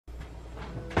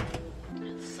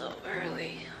so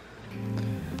early.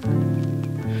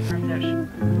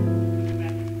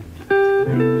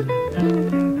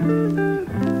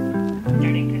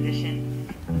 Starting position.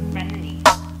 Bend the knee.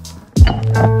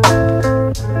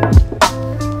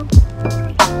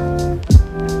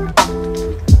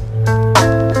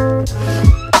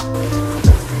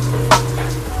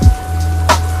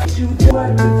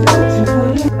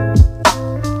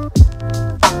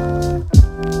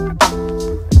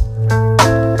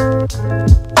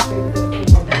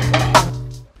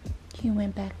 He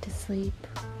went back to sleep.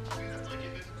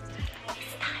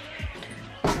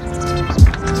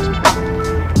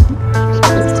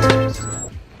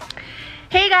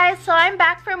 Hey guys, so I'm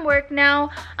back from work now.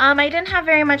 I didn't have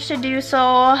very much to do, so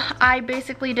I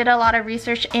basically did a lot of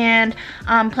research and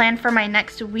planned for my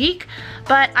next week.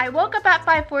 But I woke up at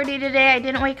 5:40 today. I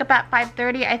didn't wake up at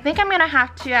 5:30. I think I'm gonna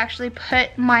have to actually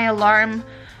put my alarm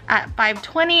at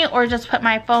 5:20 or just put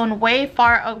my phone way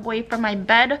far away from my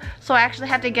bed, so I actually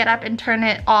had to get up and turn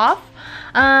it off.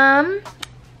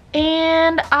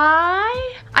 And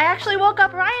I actually woke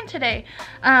up Ryan today.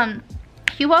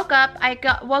 He woke up. I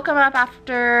woke him up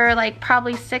after like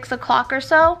probably 6 o'clock or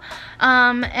so,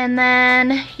 and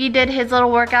then he did his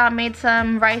little workout, made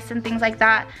some rice and things like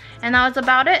that, and that was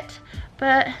about it.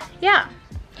 But yeah,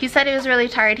 he said he was really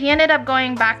tired. He ended up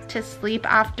going back to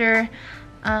sleep after.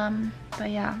 But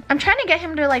yeah, I'm trying to get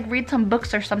him to like read some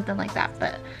books or something like that,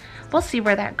 but we'll see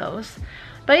where that goes.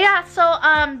 But yeah, so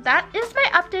that is my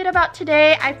update about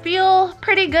today. I feel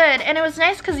pretty good, and it was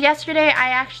nice because yesterday I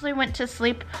actually went to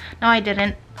sleep. No, I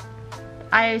didn't.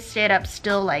 I stayed up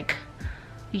still like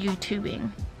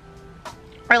YouTubing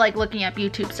or like looking up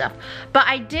YouTube stuff, but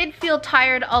I did feel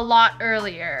tired a lot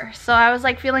earlier. So I was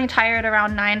like feeling tired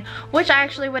around 9, which I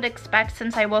actually would expect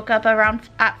since I woke up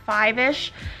around at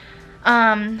 5-ish.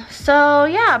 So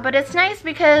yeah, but it's nice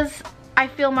because I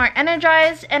feel more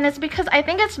energized, and it's because I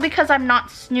think it's because I'm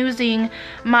not snoozing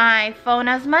my phone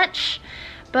as much.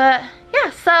 But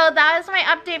yeah, so that is my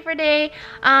update for today.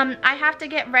 I have to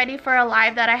get ready for a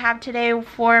live that I have today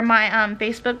for my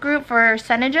Facebook group for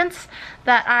Energized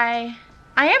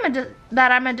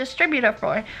that I'm a distributor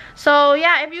for. So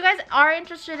yeah, if you guys are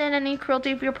interested in any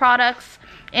cruelty-free products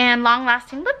and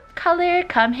long-lasting lip color,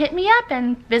 come hit me up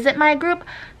and visit my group,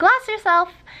 Glass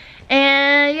Yourself.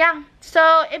 And yeah,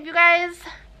 so if you guys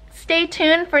stay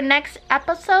tuned for next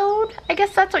episode, I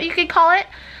guess that's what you could call it.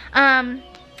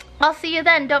 I'll see you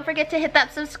then. Don't forget to hit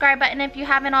that subscribe button if you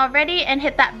haven't already, and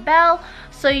hit that bell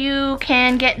so you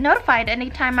can get notified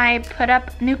anytime I put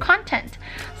up new content.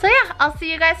 So yeah, I'll see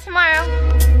you guys tomorrow.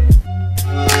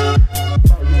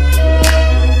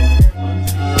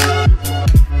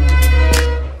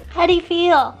 How do you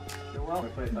feel? You're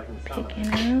welcome. Pick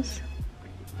your nose.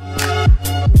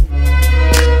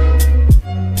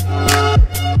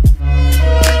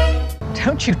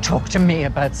 Don't you talk to me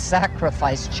about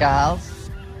sacrifice, Charles.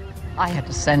 I had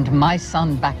to send my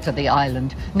son back to the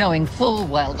island, knowing full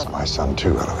well that... That's my son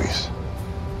too, Eloise.